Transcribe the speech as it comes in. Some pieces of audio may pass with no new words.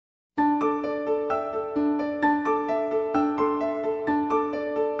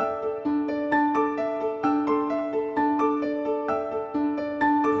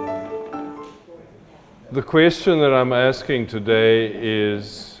The question that I'm asking today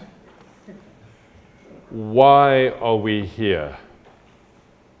is, why are we here?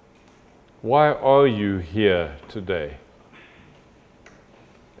 Why are you here today?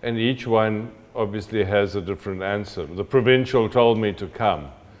 And each one obviously has a different answer. The provincial told me to come,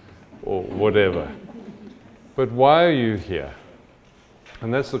 or whatever. But why are you here?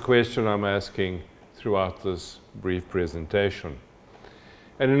 And that's the question I'm asking throughout this brief presentation.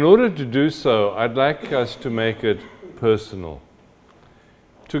 And in order to do so, I'd like us to make it personal.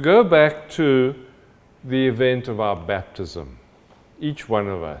 To go back to the event of our baptism, each one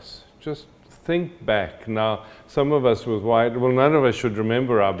of us. Just think back. Now, some of us with white, well, none of us should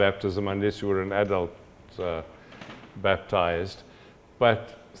remember our baptism unless you were an adult baptized.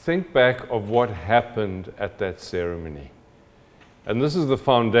 But think back of what happened at that ceremony. And this is the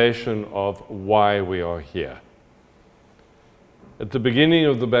foundation of why we are here. At the beginning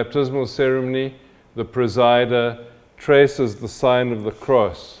of the baptismal ceremony, the presider traces the sign of the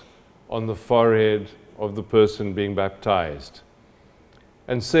cross on the forehead of the person being baptized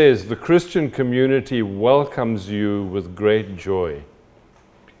and says, "The Christian community welcomes you with great joy.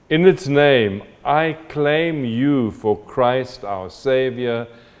 In its name, I claim you for Christ our Savior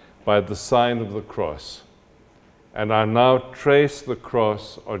by the sign of the cross, and I now trace the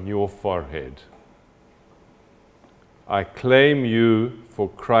cross on your forehead. I claim you for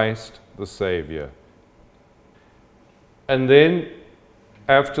Christ the Savior." And then,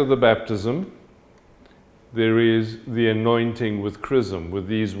 after the baptism, there is the anointing with chrism, with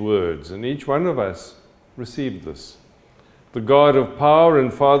these words. And each one of us received this. "The God of power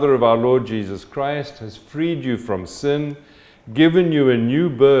and Father of our Lord Jesus Christ has freed you from sin, given you a new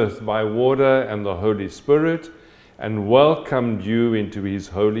birth by water and the Holy Spirit, and welcomed you into his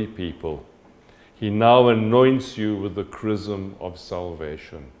holy people. He now anoints you with the chrism of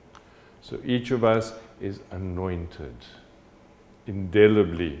salvation." So each of us is anointed,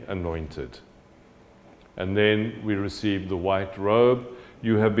 indelibly anointed. And then we receive the white robe.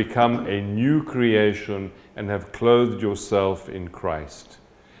 You have become a new creation and have clothed yourself in Christ.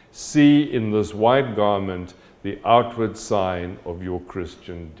 See in this white garment the outward sign of your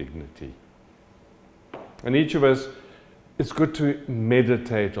Christian dignity. And each of us, it's good to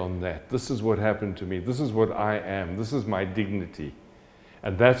meditate on that. This is what happened to me. This is what I am. This is my dignity.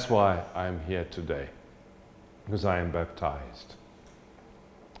 And that's why I'm here today, because I am baptized.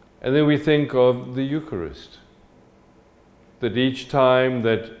 And then we think of the Eucharist, that each time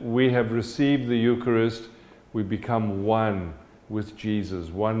that we have received the Eucharist, we become one with Jesus,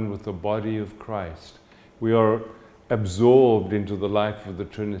 one with the body of Christ. We are absorbed into the life of the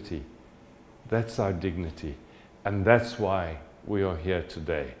Trinity. That's our dignity, and that's why we are here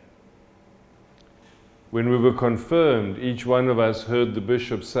today. When we were confirmed, each one of us heard the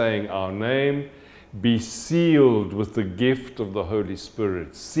bishop saying, "Our name be sealed with the gift of the Holy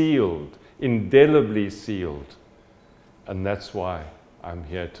Spirit," sealed, indelibly sealed. And that's why I'm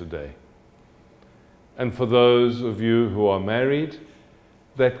here today. And for those of you who are married,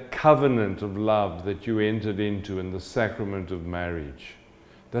 that covenant of love that you entered into in the sacrament of marriage,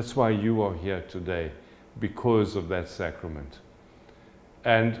 that's why you are here today, because of that sacrament.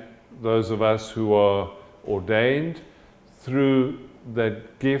 And those of us who are ordained, through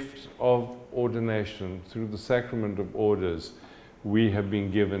that gift of ordination, through the sacrament of orders, we have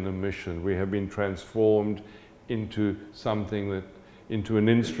been given a mission. We have been transformed into something that, into an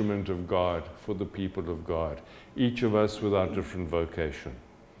instrument of God for the people of God, each of us with our different vocation.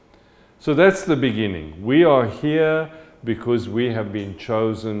 So that's the beginning. We are here because we have been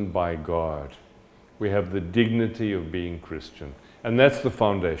chosen by God. We have the dignity of being Christian, and that's the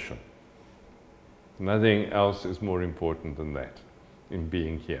foundation. Nothing else is more important than that in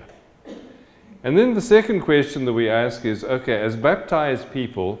being here. And then the second question that we ask is, okay, as baptized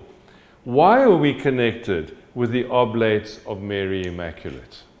people, why are we connected with the Oblates of Mary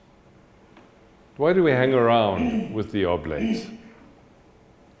Immaculate? Why do we hang around with the Oblates?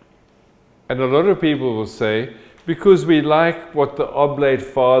 And a lot of people will say, because we like what the Oblate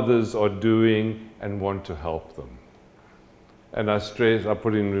Fathers are doing and want to help them. And I stress, I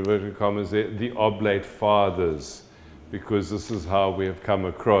put in inverted commas there, the Oblate Fathers, because this is how we have come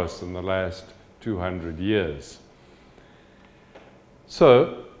across in the last 200 years.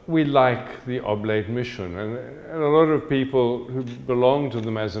 So we like the Oblate mission, and a lot of people who belong to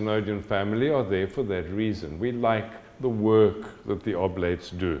the Mazenodian family are there for that reason. We like the work that the Oblates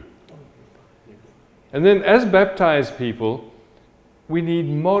do. And then as baptized people, we need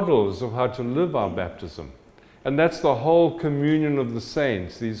models of how to live our baptism. And that's the whole communion of the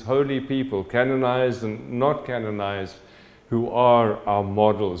saints, these holy people, canonized and not canonized, who are our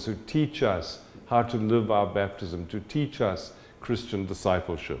models, who teach us how to live our baptism, to teach us Christian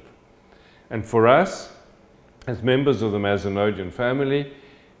discipleship. And for us, as members of the Mazenodian family,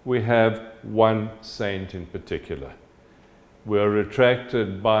 we have one saint in particular. We are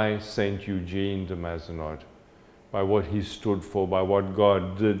attracted by Saint Eugene de Mazenod, by what he stood for, by what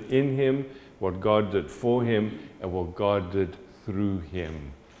God did in him, what God did for him, and what God did through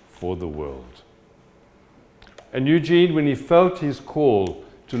him for the world. And Eugene, when he felt his call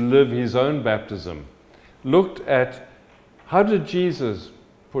to live his own baptism, looked at how did Jesus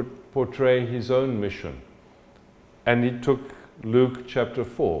portray his own mission. And he took Luke chapter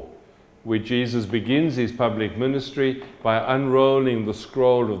 4, where Jesus begins his public ministry by unrolling the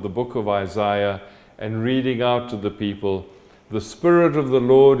scroll of the book of Isaiah and reading out to the people, "The Spirit of the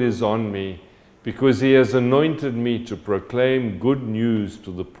Lord is on me, because he has anointed me to proclaim good news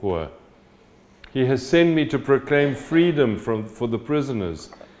to the poor. He has sent me to proclaim freedom for the prisoners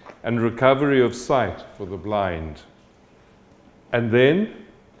and recovery of sight for the blind." And then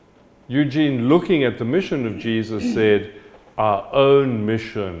Eugene, looking at the mission of Jesus, said, our own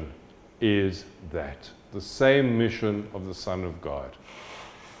mission is that, the same mission of the Son of God.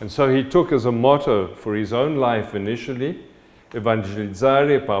 And so he took as a motto for his own life initially,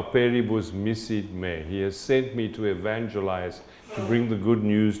 "Evangelizzare pauperibus missit me." He has sent me to evangelize, to bring the good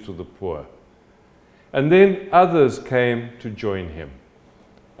news to the poor. And then others came to join him.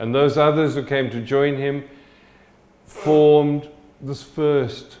 And those others who came to join him formed this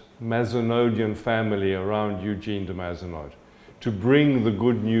first Mazenodian family around Eugene de Mazenod, to bring the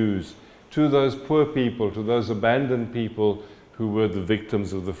good news to those poor people, to those abandoned people who were the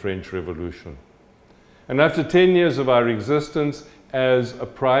victims of the French Revolution. And after 10 years of our existence as a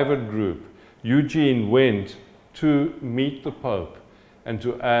private group, Eugene went to meet the Pope and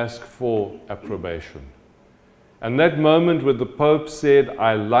to ask for approbation. And that moment where the Pope said,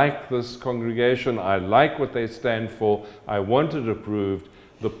 "I like this congregation, I like what they stand for, I want it approved,"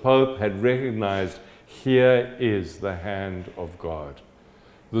 the Pope had recognized, here is the hand of God.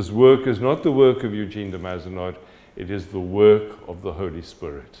 This work is not the work of Eugene de Mazenod, it is the work of the Holy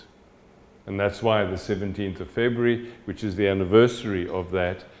Spirit. And that's why the 17th of February, which is the anniversary of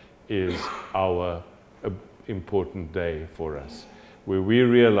that, is our important day for us, where we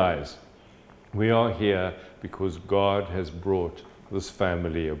realize we are here because God has brought this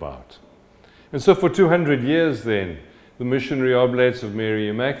family about. And so for 200 years then, the missionary oblates of Mary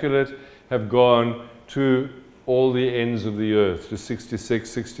Immaculate have gone to all the ends of the earth, to 66,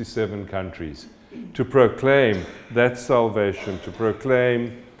 67 countries, to proclaim that salvation, to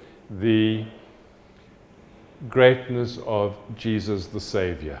proclaim the greatness of Jesus the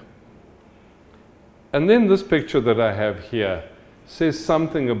Savior. And then this picture that I have here says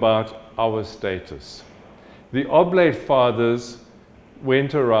something about our status. The Oblate Fathers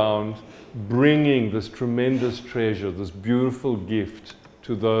went around bringing this tremendous treasure, this beautiful gift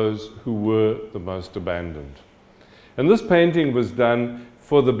to those who were the most abandoned. And this painting was done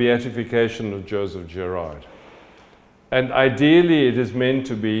for the beatification of Joseph Gerard. And ideally it is meant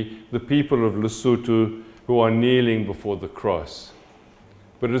to be the people of Lesotho who are kneeling before the cross.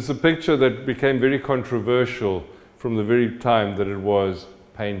 But it's a picture that became very controversial from the very time that it was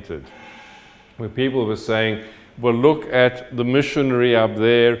painted, where people were saying, well, look at the missionary up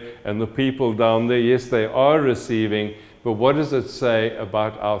there and the people down there. Yes, they are receiving, but what does it say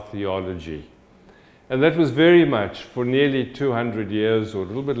about our theology? And that was very much, for nearly 200 years, or a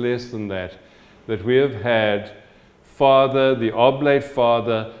little bit less than that, that we have had Father, the Oblate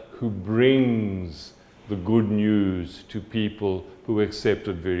Father, who brings the good news to people who accept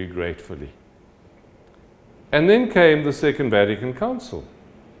it very gratefully. And then came the Second Vatican Council.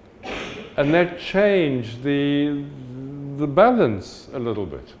 And that changed the balance a little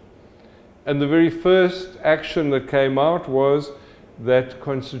bit. And the very first action that came out was that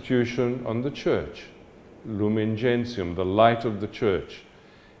constitution on the church, Lumen Gentium, the light of the church.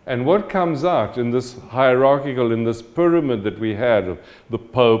 And what comes out in this hierarchical, in this pyramid that we had of the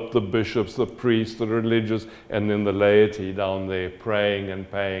Pope, the bishops, the priests, the religious, and then the laity down there praying and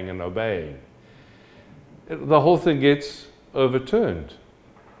paying and obeying. The whole thing gets overturned,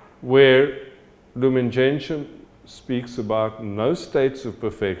 where Lumen Gentium speaks about no states of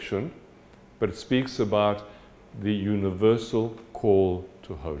perfection, but it speaks about the universal call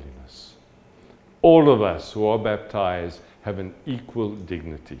to holiness. All of us who are baptized have an equal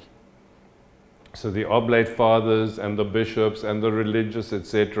dignity. So the Oblate Fathers and the bishops and the religious,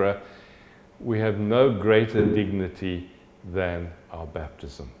 etc., we have no greater dignity than our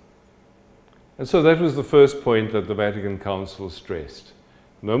baptism. And so that was the first point that the Vatican Council stressed.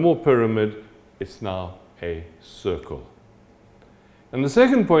 No more pyramid, it's now a circle. And the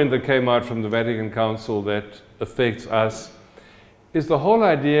second point that came out from the Vatican Council that affects us is the whole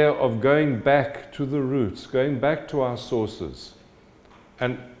idea of going back to the roots, going back to our sources.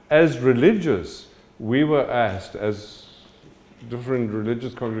 And as religious, we were asked, as different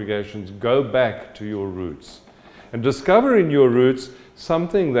religious congregations, go back to your roots and discover in your roots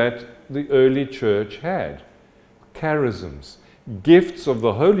something that the early church had: charisms, gifts of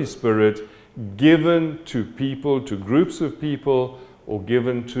the Holy Spirit given to people, to groups of people, or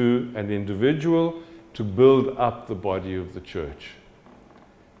given to an individual to build up the body of the church.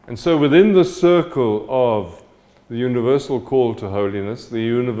 And so within the circle of the universal call to holiness, the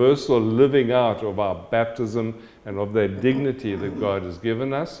universal living out of our baptism and of that dignity that God has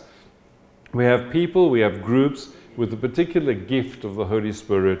given us, we have people, we have groups with a particular gift of the Holy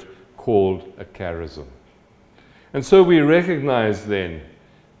Spirit called a charism. And so we recognize then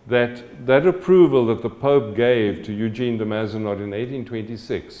that that approval that the Pope gave to Eugene de Mazenod in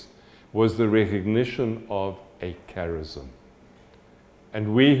 1826 was the recognition of a charism.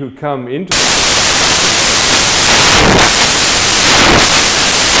 And we who come into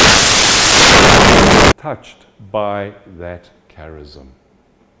touched by that charism.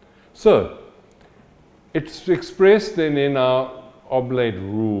 So, it's expressed then in our Oblate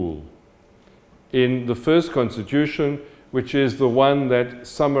rule, in the first constitution, which is the one that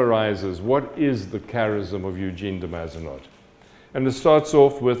summarizes what is the charism of Eugene de Mazenod. And it starts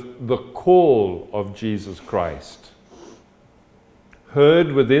off with the call of Jesus Christ,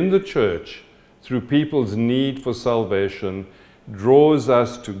 heard within the church through people's need for salvation, draws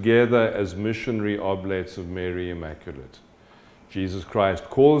us together as missionary oblates of Mary Immaculate. Jesus Christ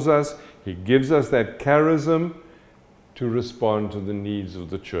calls us, he gives us that charism to respond to the needs of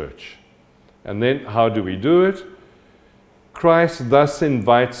the church. And then how do we do it? Christ thus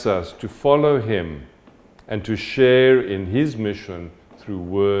invites us to follow him and to share in his mission through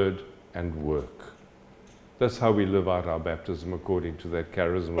word and work. That's how we live out our baptism according to that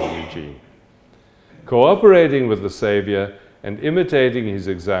charism of Eugene. Cooperating with the Savior and imitating his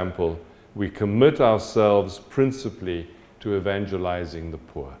example, we commit ourselves principally to evangelizing the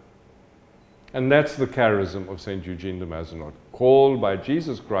poor. And that's the charism of St. Eugene de Mazenod, called by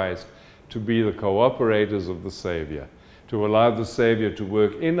Jesus Christ to be the cooperators of the Savior, to allow the Savior to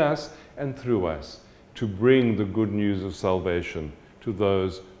work in us and through us, to bring the good news of salvation to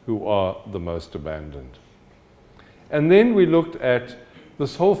those who are the most abandoned. And then we looked at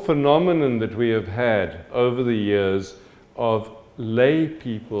this whole phenomenon that we have had over the years of lay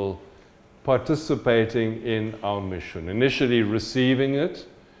people participating in our mission. Initially receiving it,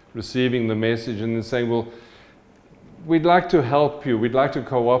 receiving the message, and then saying, well, we'd like to help you, we'd like to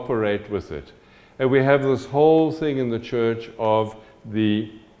cooperate with it. And we have this whole thing in the church of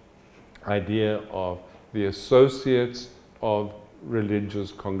the idea of the associates of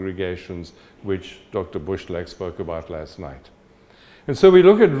religious congregations, which Dr. Bushlak spoke about last night. And so we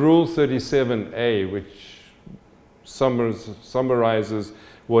look at Rule 37A, which summarizes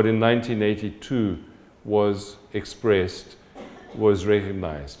what in 1982 was expressed, was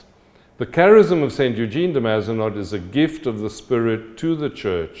recognized. The charism of St. Eugene de Mazenod is a gift of the Spirit to the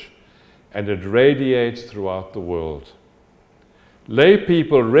Church, and it radiates throughout the world. Lay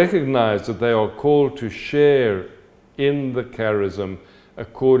people recognize that they are called to share in the charism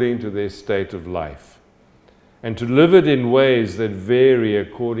according to their state of life, and to live it in ways that vary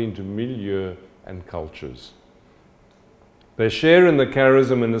according to milieu and cultures. They share in the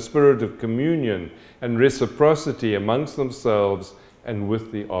charism in a spirit of communion and reciprocity amongst themselves and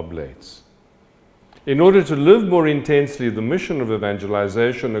with the oblates. In order to live more intensely the mission of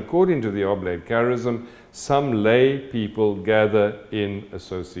evangelization according to the oblate charism, some lay people gather in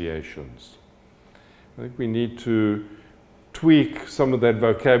associations. I think we need to tweak some of that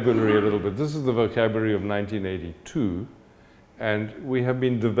vocabulary a little bit. This is the vocabulary of 1982, and we have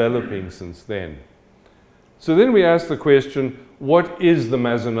been developing since then. So then we ask the question, what is the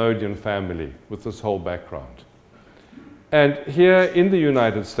Mazenodian family with this whole background? And here in the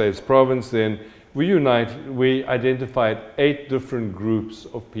United States province then, we identified 8 different groups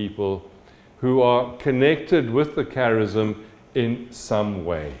of people who are connected with the charism in some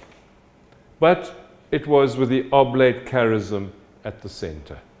way. But it was with the oblate charism at the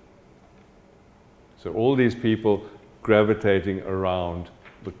center. So all these people gravitating around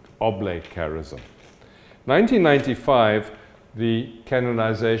the oblate charism. 1995, the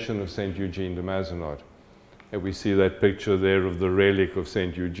canonization of St. Eugene de Mazenod. And we see that picture there of the relic of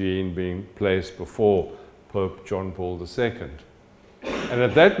St. Eugene being placed before Pope John Paul II. And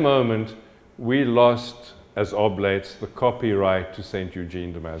at that moment, we lost, as oblates, the copyright to St.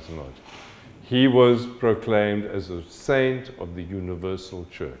 Eugene de Mazenod. he was proclaimed as a saint of the universal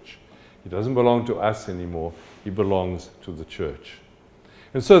church. He doesn't belong to us anymore, he belongs to the church.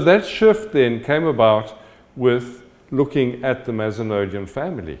 And so that shift then came about with looking at the Mazenodian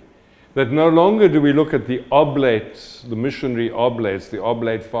family. That no longer do we look at the oblates, the missionary oblates, the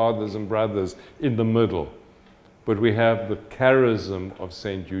oblate fathers and brothers in the middle, but we have the charism of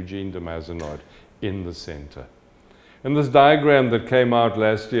St. Eugene de Mazenod in the center. And this diagram that came out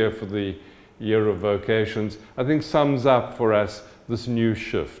last year for the year of vocations, I think sums up for us this new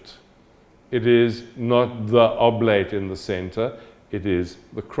shift. It is not the oblate in the center, it is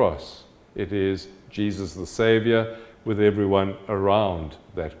the cross. It is Jesus the Savior with everyone around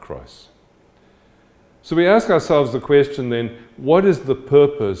that cross. So we ask ourselves the question then, what is the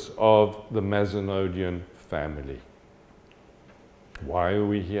purpose of the Mazenodian family? Why are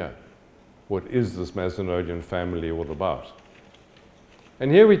we here? What is this Mazenodian family all about?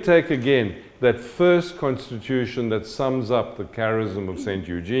 And here we take again that first constitution that sums up the charism of St.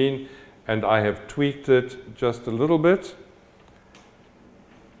 Eugene, and I have tweaked it just a little bit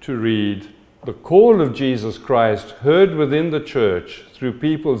to read, the call of Jesus Christ heard within the church through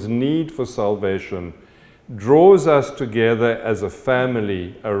people's need for salvation draws us together as a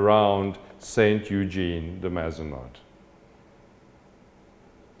family around St. Eugene de Mazenod.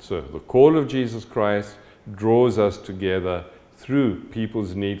 So the call of Jesus Christ draws us together through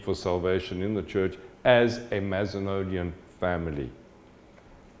people's need for salvation in the church as a Mazenodian family.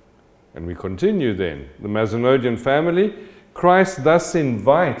 And we continue then. The Mazenodian family, Christ thus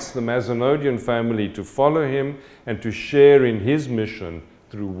invites the Mazenodian family to follow him and to share in his mission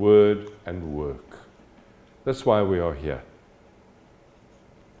through word and work. That's why we are here.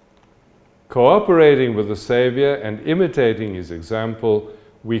 Cooperating with the Savior and imitating his example,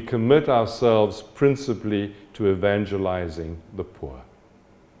 we commit ourselves principally to evangelizing the poor.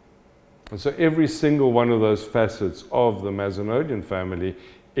 And so every single one of those facets of the Mazenodian family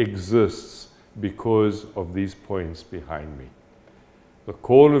exists because of these points behind me. The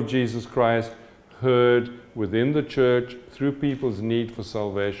call of Jesus Christ, heard within the church through people's need for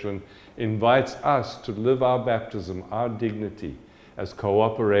salvation, invites us to live our baptism, our dignity, as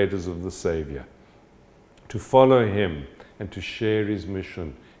cooperators of the Savior, to follow him and to share his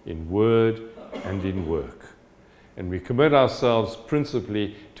mission in word and in work. And we commit ourselves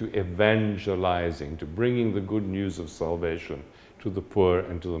principally to evangelizing, to bringing the good news of salvation to the poor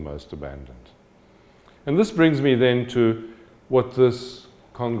and to the most abandoned. And this brings me then to what this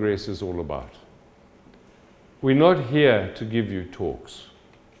Congress is all about. We're not here to give you talks.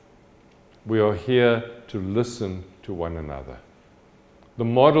 We are here to listen to one another. The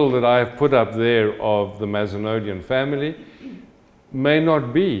model that I have put up there of the Mazenodian family may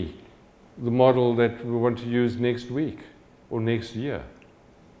not be the model that we want to use next week or next year.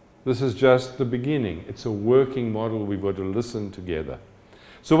 This is just the beginning. It's a working model. We've got to listen together.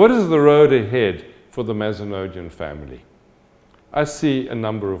 So what is the road ahead for the Mazenodian family? I see a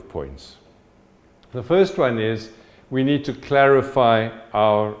number of points. The first one is we need to clarify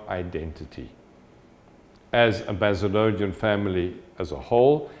our identity as a Mazenodian family as a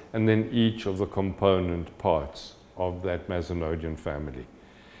whole, and then each of the component parts of that Mazenodian family,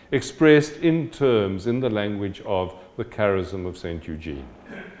 expressed in terms, in the language of the charism of St. Eugene.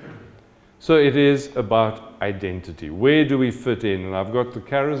 So it is about identity. Where do we fit in? And I've got the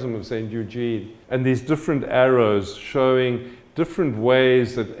charism of St. Eugene and these different arrows showing different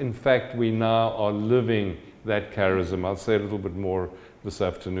ways that in fact we now are living that charism. I'll say a little bit more this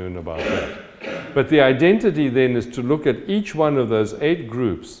afternoon about that. But the identity then is to look at each one of those 8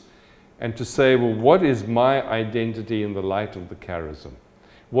 groups and to say, well, what is my identity in the light of the charism?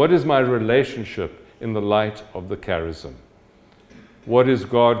 What is my relationship in the light of the charism? What is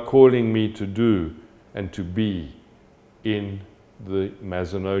God calling me to do and to be in the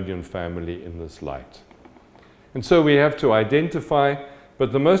Mazenodian family in this light? And so we have to identify,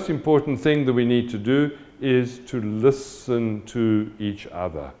 but the most important thing that we need to do is to listen to each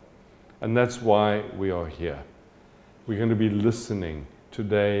other. And that's why we are here. We're going to be listening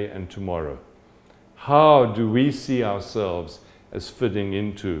today and tomorrow. How do we see ourselves as fitting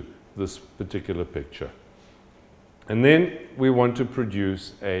into this particular picture? And then we want to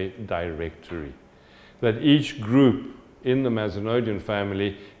produce a directory that each group in the Mazenodian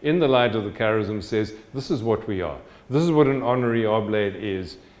family, in the light of the charism, says, this is what we are. This is what an honorary oblate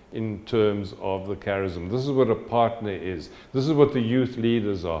is in terms of the charism. This is what a partner is. This is what the youth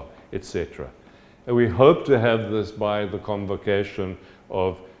leaders are, etc. And we hope to have this by the convocation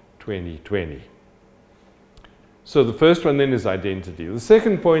of 2020. So the first one then is identity. The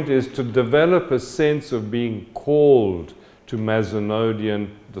second point is to develop a sense of being called to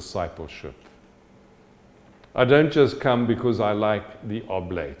Mazenodian discipleship. I don't just come because I like the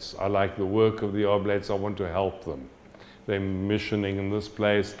Oblates. I like the work of the Oblates. I want to help them. They're missioning in this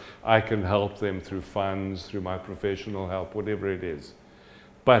place. I can help them through funds, through my professional help, whatever it is.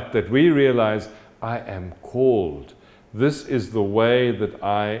 But that we realize I am called. This is the way that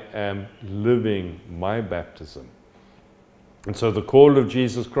I am living my baptism. And so the call of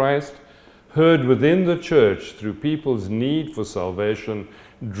Jesus Christ, heard within the church through people's need for salvation,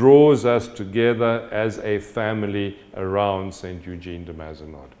 draws us together as a family around St. Eugene de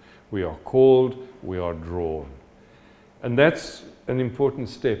Mazenod. We are called, we are drawn. And that's an important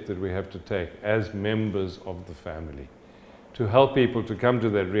step that we have to take as members of the family, to help people to come to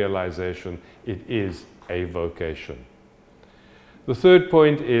that realization it is a vocation. The third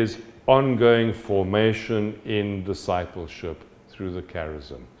point is ongoing formation in discipleship through the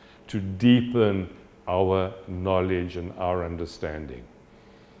charism, to deepen our knowledge and our understanding.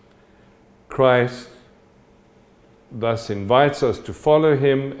 Christ thus invites us to follow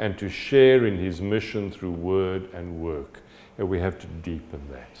him and to share in his mission through word and work. And we have to deepen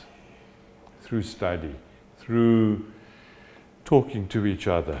that through study, through talking to each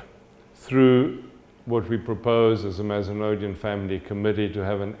other, through what we propose as a Mazenodian family committee to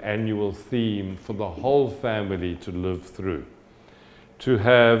have an annual theme for the whole family to live through, to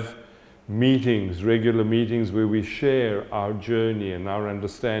have meetings, regular meetings where we share our journey and our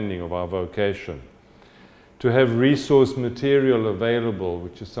understanding of our vocation, to have resource material available,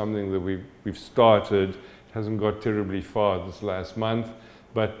 which is something that we've started. It hasn't got terribly far this last month,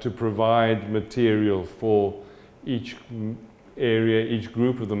 but to provide material for each area, each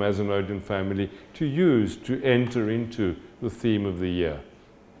group of the Mazenodian family to use to enter into the theme of the year.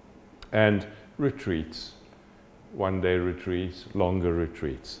 And retreats, one-day retreats, longer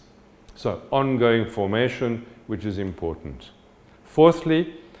retreats. So ongoing formation, which is important.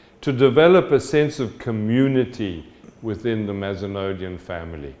 Fourthly, to develop a sense of community within the Mazenodian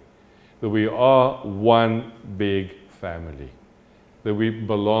family, that we are one big family, that we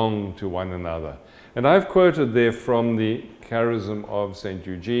belong to one another. And I've quoted there from the charism of St.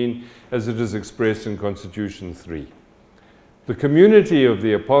 Eugene as it is expressed in Constitution 3. The community of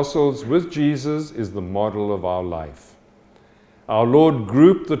the apostles with Jesus is the model of our life. Our Lord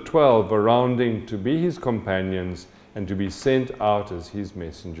grouped the 12 around him to be his companions and to be sent out as his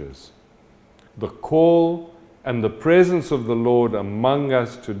messengers. The call and the presence of the Lord among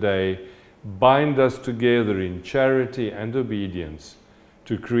us today bind us together in charity and obedience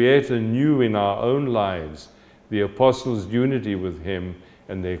to create anew in our own lives the apostles' unity with him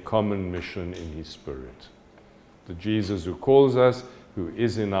and their common mission in his Spirit. The Jesus who calls us, who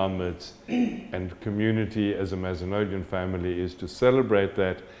is in our midst, and community as a Mazenodian family is to celebrate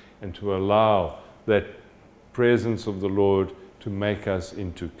that and to allow that presence of the Lord to make us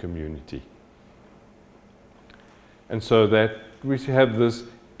into community. And so that we have this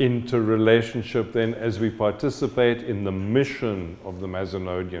interrelationship then as we participate in the mission of the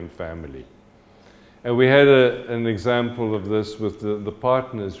Mazenodian family. And we had an example of this with the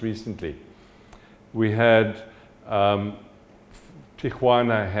partners recently. We had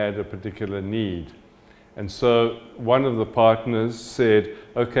Tijuana had a particular need. And so one of the partners said,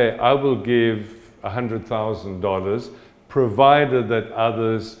 okay, I will give $100,000 provided that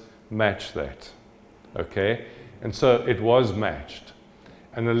others match that. Okay? And so it was matched.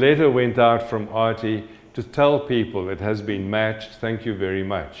 And a letter went out from Artie to tell people it has been matched, thank you very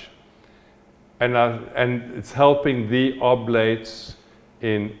much. And it's helping the Oblates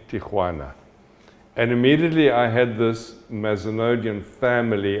in Tijuana. And immediately I had this Mazenodian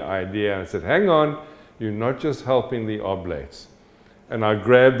family idea. I said, hang on, you're not just helping the Oblates. And I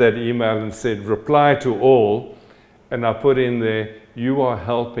grabbed that email and said, reply to all. And I put in there, you are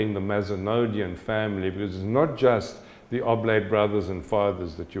helping the Mazenodian family, because it's not just the Oblate brothers and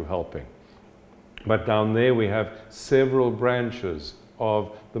fathers that you're helping. But down there we have several branches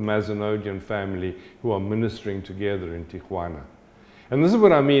of the Mazenodian family who are ministering together in Tijuana. And this is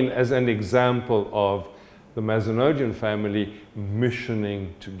what I mean as an example of the Mazenodian family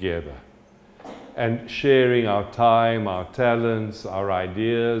missioning together and sharing our time, our talents, our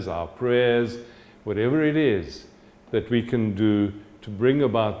ideas, our prayers, whatever it is that we can do to bring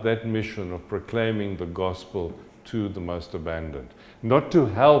about that mission of proclaiming the gospel to the most abandoned. Not to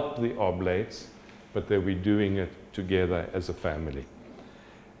help the Oblates, but that we're doing it together as a family.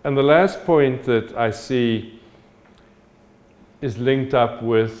 And the last point that I see is linked up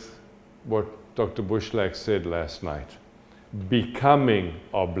with what Dr. Bushlak said last night, becoming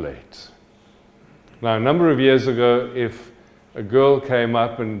Oblate. Now, a number of years ago, if a girl came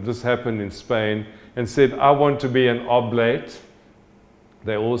up, and this happened in Spain, and said, I want to be an Oblate,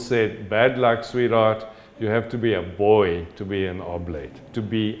 they all said, bad luck, sweetheart, You have to be a boy to be an oblate,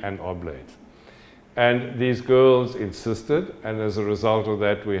 And these girls insisted, and as a result of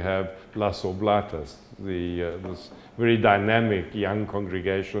that we have Las Oblatas, this very dynamic young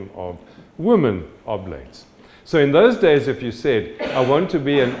congregation of women oblates. So in those days, if you said, I want to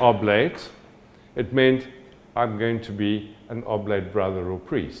be an oblate, it meant I'm going to be an oblate brother or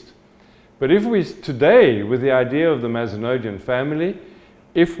priest. But if we, today, with the idea of the Mazenodian family,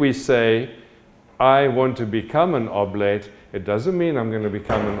 if we say, I want to become an oblate, it doesn't mean I'm going to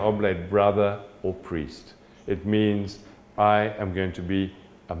become an oblate brother or priest. It means I am going to be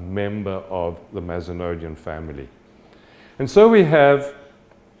a member of the Mazenodian family. And so we have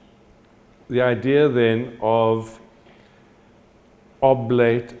the idea then of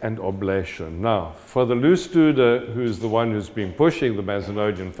oblate and oblation. Now, Father Lustuder, who's the one who's been pushing the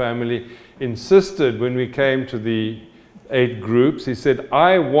Mazenodian family, insisted when we came to the 8 groups, he said,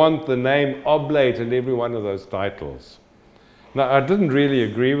 I want the name oblate in every one of those titles. Now, I didn't really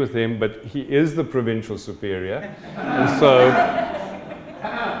agree with him, but he is the provincial superior. And so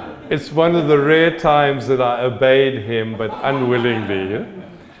it's one of the rare times that I obeyed him, but unwillingly. Yeah?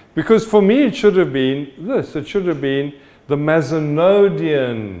 Because for me, it should have been this. It should have been the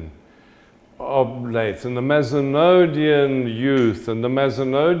Mazenodian oblates, and the Mazenodian youth, and the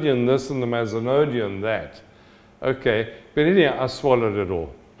Mazenodian this, and the Mazenodian that. Okay, but anyhow, I swallowed it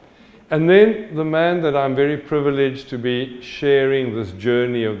all. And then the man that I'm very privileged to be sharing this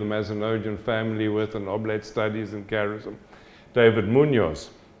journey of the Mazenodian family with, and Oblate Studies and Charism, David Munoz,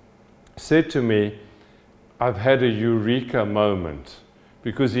 said to me, I've had a eureka moment,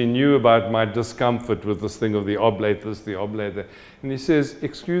 because he knew about my discomfort with this thing of the oblate this, the oblate that. And he says,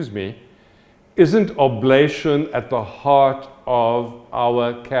 excuse me, isn't oblation at the heart of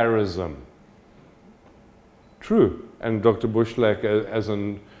our charism? True. And Dr. Bushlack,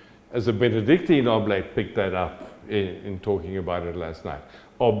 as a Benedictine oblate, picked that up in talking about it last night.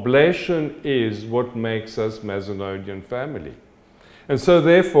 Oblation is what makes us Mazenodian family. And so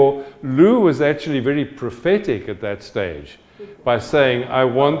therefore, Lou was actually very prophetic at that stage by saying, I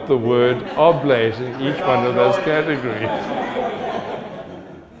want the word oblate in each one of those categories.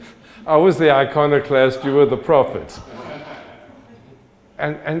 I was the iconoclast, you were the prophet.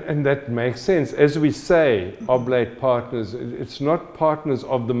 And that makes sense. As we say, oblate partners, it's not partners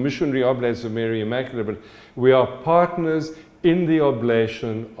of the missionary oblates of Mary Immaculate, but we are partners in the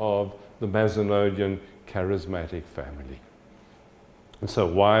oblation of the Mazenodian charismatic family. And so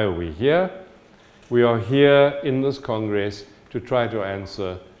why are we here? We are here in this Congress to try to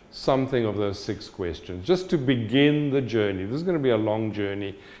answer something of those 6 questions, just to begin the journey. This is going to be a long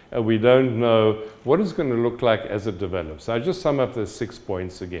journey, and we don't know what it's going to look like as it develops. So I just sum up the 6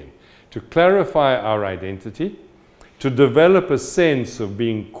 points again. To clarify our identity, to develop a sense of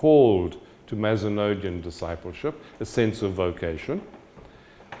being called to Mazenodian discipleship, a sense of vocation,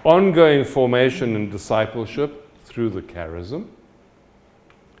 ongoing formation and discipleship through the charism,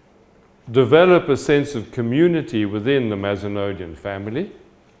 develop a sense of community within the Mazenodian family,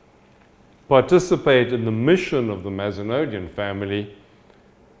 participate in the mission of the Mazenodian family,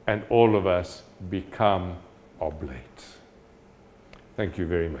 and all of us become oblate. Thank you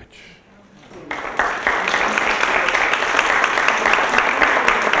very much.